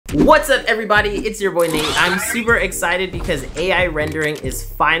What's up everybody, it's your boy Nate. I'm super excited because AI rendering is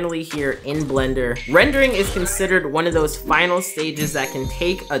finally here in Blender. Rendering is considered one of those final stages that can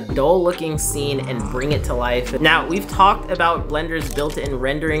take a dull looking scene and bring it to life. Now, we've talked about Blender's built-in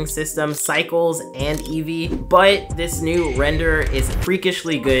rendering system, Cycles and Eevee, but this new renderer is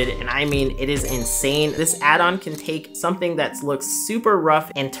freakishly good, and I mean, it is insane. This add-on can take something that looks super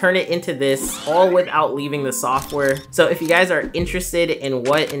rough and turn it into this, all without leaving the software. So if you guys are interested in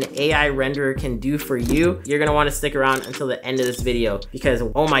what an AI renderer can do for you, you're gonna want to stick around until the end of this video because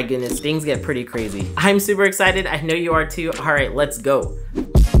oh my goodness, things get pretty crazy. I'm super excited. I know you are too. All right, let's go.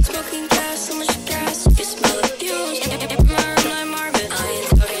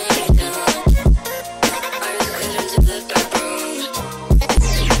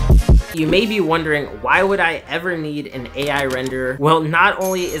 You may be wondering, why would I ever need an AI renderer? Well, not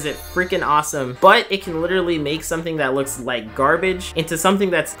only is it freaking awesome, but it can literally make something that looks like garbage into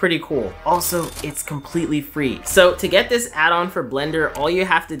something that's pretty cool. Also, it's completely free. So to get this add-on for Blender, all you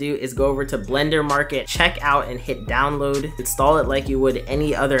have to do is go over to Blender Market, check out and hit download, install it like you would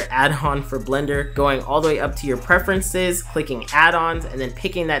any other add-on for Blender, going all the way up to your preferences, clicking add-ons, and then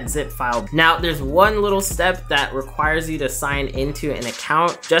picking that zip file. Now, there's one little step that requires you to sign into an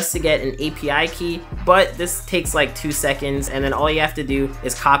account just to get an API key, but this takes like 2 seconds, and then all you have to do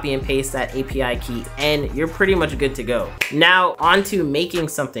is copy and paste that API key and you're pretty much good to go. Now on to making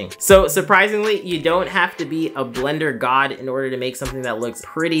something. So surprisingly, you don't have to be a Blender god in order to make something that looks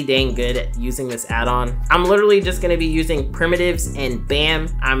pretty dang good using this add-on. I'm literally just gonna be using primitives and bam,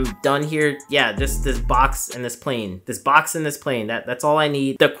 I'm done here. Yeah, just this box and this plane. This box and this plane, that's all I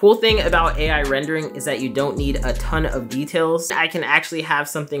need. The cool thing about AI rendering is that you don't need a ton of details. I can actually have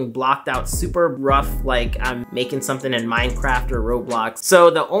something blocked out super rough like I'm making something in Minecraft or Roblox.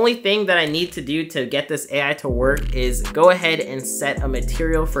 So the only thing that I need to do to get this AI to work is go ahead and set a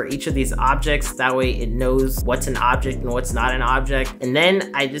material for each of these objects. That way it knows what's an object and what's not an object. And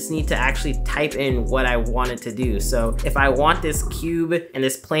then I just need to actually type in what I want it to do. So if I want this cube and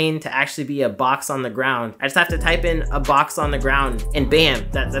this plane to actually be a box on the ground, I just have to type in a box on the ground and bam,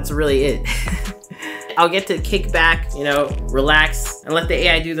 that's really it. I'll get to kick back, you know, relax, and let the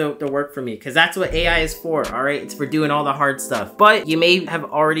AI do the work for me, because that's what AI is for, all right? It's for doing all the hard stuff. But you may have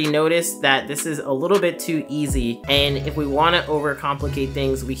already noticed that this is a little bit too easy, and if we want to overcomplicate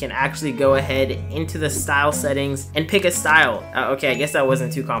things, we can actually go ahead into the style settings and pick a style. Okay, I guess that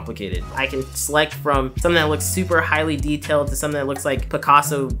wasn't too complicated. I can select from something that looks super highly detailed to something that looks like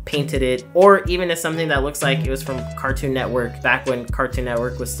Picasso painted it, or even to something that looks like it was from Cartoon Network, back when Cartoon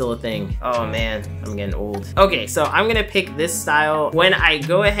Network was still a thing. Oh man, I'm getting old. Okay, so I'm gonna pick this style. When I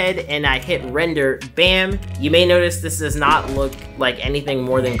go ahead and I hit render, bam, you may notice this does not look like anything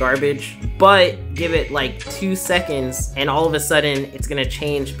more than garbage, but give it like 2 seconds and all of a sudden it's gonna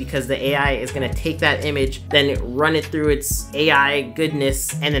change because the AI is gonna take that image, then run it through its AI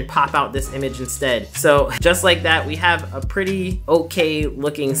goodness and then pop out this image instead. So just like that, we have a pretty okay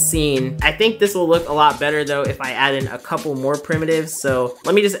looking scene. I think this will look a lot better though if I add in a couple more primitives. So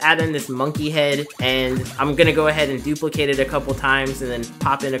let me just add in this monkey head, and I'm gonna go ahead and duplicate it a couple times and then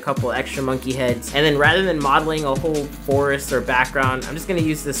pop in a couple extra monkey heads. And then rather than modeling a whole forest or background, I'm just gonna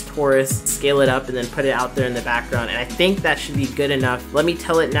use this torus, scale it up, and then put it out there in the background. And I think that should be good enough. Let me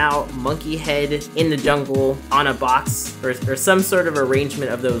tell it now, monkey head in the jungle on a box, or some sort of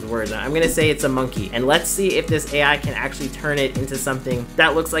arrangement of those words. I'm gonna say it's a monkey. And let's see if this AI can actually turn it into something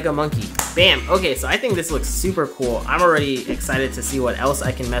that looks like a monkey. Bam, okay, so I think this looks super cool. I'm already excited to see what else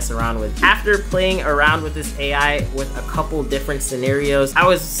I can mess around with. After playing around with this AI with a couple different scenarios, I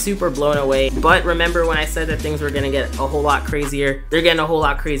was super blown away. But remember when I said that things were gonna get a whole lot crazier? They're getting a whole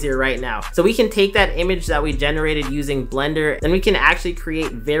lot crazier right now. So we can take that image that we generated using Blender, then we can actually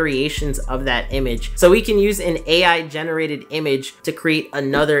create variations of that image. So we can use an AI generated image to create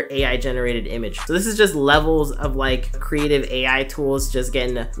another AI generated image. So this is just levels of like creative AI tools just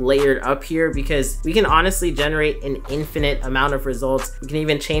getting layered up here, because we can honestly generate an infinite amount of results. We can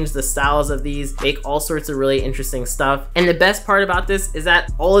even change the styles of these, make all sorts of really interesting stuff. And the best part about this is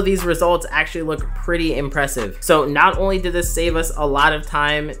that all of these results actually look pretty impressive. So not only did this save us a lot of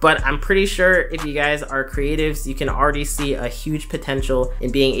time, but I'm pretty sure if you guys are creatives, you can already see a huge potential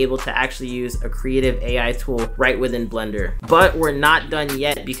in being able to actually use a creative AI tool right within Blender. But we're not done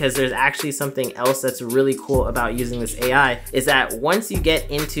yet, because there's actually something else that's really cool about using this AI, is that once you get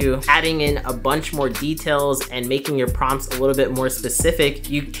into adding in a bunch more details and making your prompts a little bit more specific,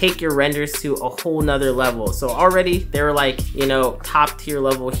 you take your renders to a whole nother level. So already they were like, you know, top tier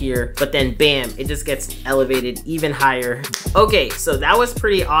level here, but then bam, it just gets elevated even higher. Okay, so that was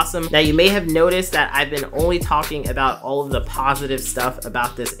pretty awesome. Now you may have noticed that I've been only talking about all of the positive stuff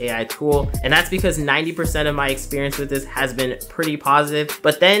about this AI tool, and that's because 90% of my experience with this has been pretty positive.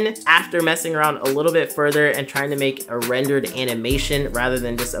 But then after messing around a little bit further and trying to make a rendered animation rather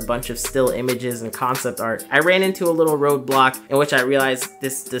than just a bunch of still images and concept art, I ran into a little roadblock in which I realized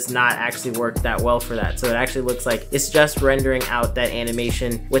this does not actually work that well for that. So it actually looks like it's just rendering out that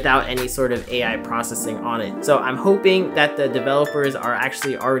animation without any sort of AI processing on it. So I'm hoping that the developers are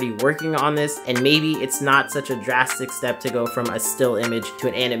actually already working on this, and maybe it's not such a drastic step to go from a still image to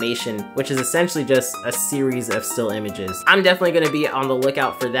an animation, which is essentially just a series of still images. I'm definitely going to be on the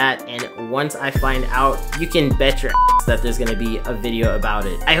lookout for that, and once I find out, you can bet your ass that there's going to be a video about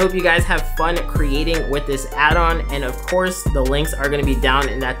it. I hope you guys have fun creating with this add-on, and of course the links are going to be down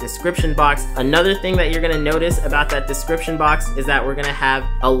in that description box. Another thing that you're going to notice about that description box is that we're going to have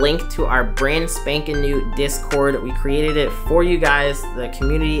a link to our brand spanking new Discord. We created it for you guys, the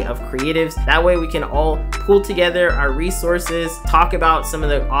community of creatives. That way we can all pool together our resources, talk about some of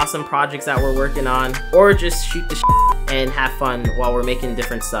the awesome projects that we're working on, or just shoot the shit and have fun while we're making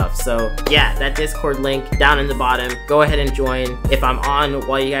different stuff. So yeah, that Discord link down in the bottom, go ahead and join. If I'm on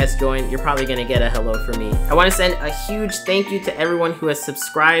while you guys join, you're probably gonna get a hello from me. I want to send a huge thank you to everyone who has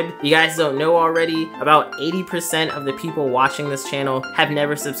subscribed. You guys don't know already, about 80% of the people watching this channel have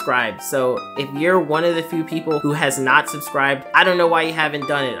never subscribed. So if you're one of the few people who has not subscribed, I don't know why you haven't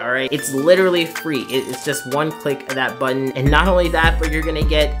done it, all right? It's literally free. It's just one click of that button. And not only that, but you're gonna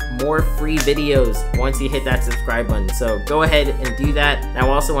get more free videos once you hit that subscribe button. So go ahead and do that. And I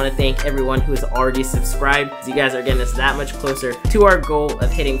also want to thank everyone who has already subscribed, because you guys are getting us that much closer to our goal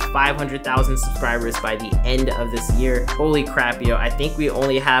of hitting 500,000 subscribers by the end of this year. Holy crap, yo. I think we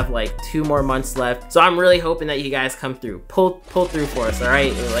only have like 2 more months left. So I'm really hoping that you guys come through. Pull through for us, all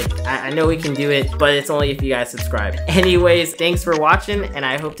right? Like, I know we can do it, but it's only if you guys subscribe. Anyways, thanks for watching, and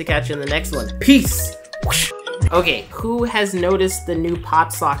I hope to catch you in the next one. Peace! Okay, who has noticed the new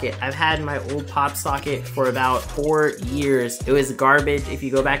pop socket? I've had my old pop socket for about 4 years. It was garbage. If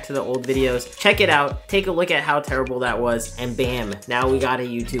you go back to the old videos, check it out, take a look at how terrible that was, and bam, now we got a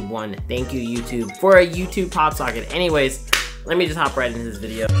YouTube one. Thank you, YouTube, for a YouTube pop socket. Anyways, let me just hop right into this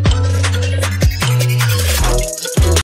video.